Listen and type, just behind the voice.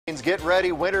Get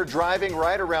ready, winter driving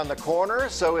right around the corner.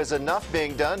 So is enough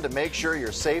being done to make sure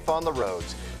you're safe on the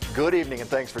roads? Good evening and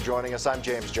thanks for joining us. I'm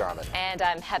James Jarman. And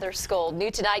I'm Heather Skold.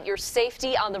 New tonight, your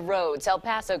safety on the roads. El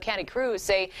Paso County crews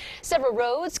say several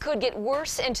roads could get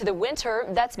worse into the winter.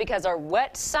 That's because our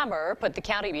wet summer put the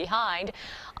county behind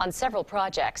on several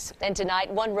projects. And tonight,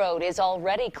 one road is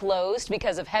already closed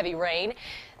because of heavy rain.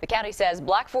 The county says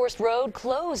Black Forest Road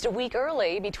closed a week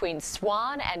early between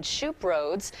Swan and Shoup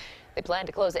roads. They plan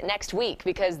to close it next week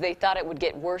because they thought it would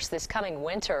get worse this coming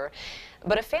winter.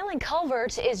 But a failing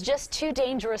culvert is just too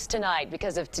dangerous tonight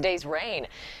because of today's rain.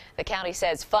 The county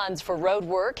says funds for road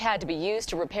work had to be used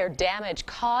to repair damage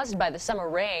caused by the summer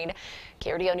rain.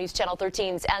 KRDO News Channel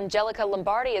 13's Angelica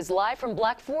Lombardi is live from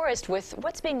Black Forest with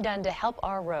what's being done to help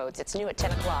our roads. It's new at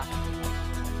 10 o'clock.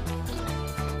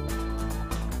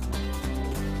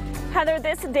 Heather,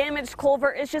 this damaged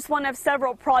culvert is just one of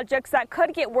several projects that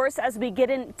could get worse as we get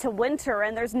into winter,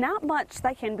 and there's not much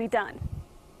that can be done.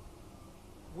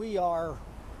 We are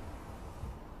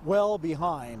well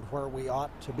behind where we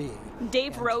ought to be.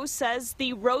 Dave Rose says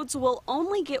the roads will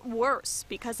only get worse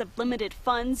because of limited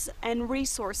funds and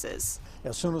resources.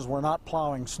 As soon as we're not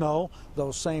plowing snow,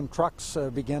 those same trucks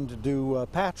begin to do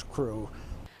patch crew.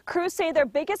 Crews say their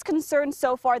biggest concern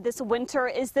so far this winter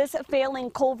is this failing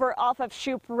culvert off of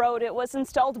Shoup Road. It was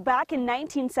installed back in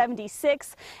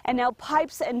 1976, and now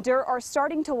pipes and dirt are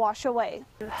starting to wash away.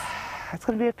 It's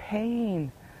going to be a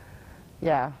pain.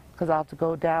 Yeah, because I'll have to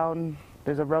go down.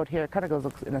 There's a road here. It kind of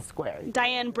goes in a square.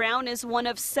 Diane Brown is one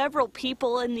of several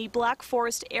people in the Black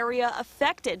Forest area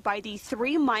affected by the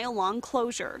 3-mile-long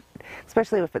closure.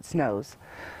 Especially if it snows.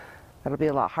 That'll be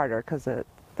a lot harder because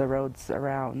the roads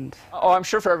around. Oh, I'm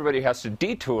sure for everybody who has to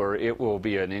detour, it will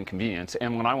be an inconvenience.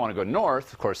 And when I want to go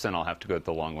north, of course, then I'll have to go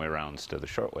the long way around instead of the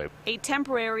short way. A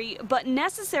temporary but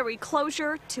necessary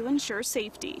closure to ensure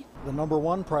safety. The number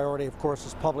one priority, of course,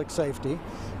 is public safety.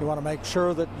 You want to make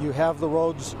sure that you have the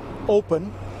roads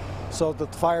open so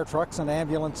that the fire trucks and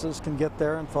ambulances can get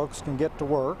there and folks can get to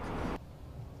work.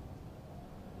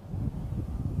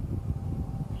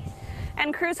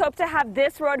 And crews hope to have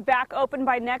this road back open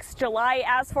by next July.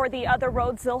 As for the other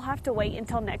roads, they'll have to wait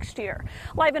until next year.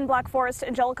 Live in Black Forest,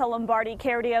 Angelica Lombardi,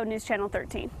 KRDO News Channel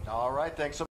 13. All right, thanks so much.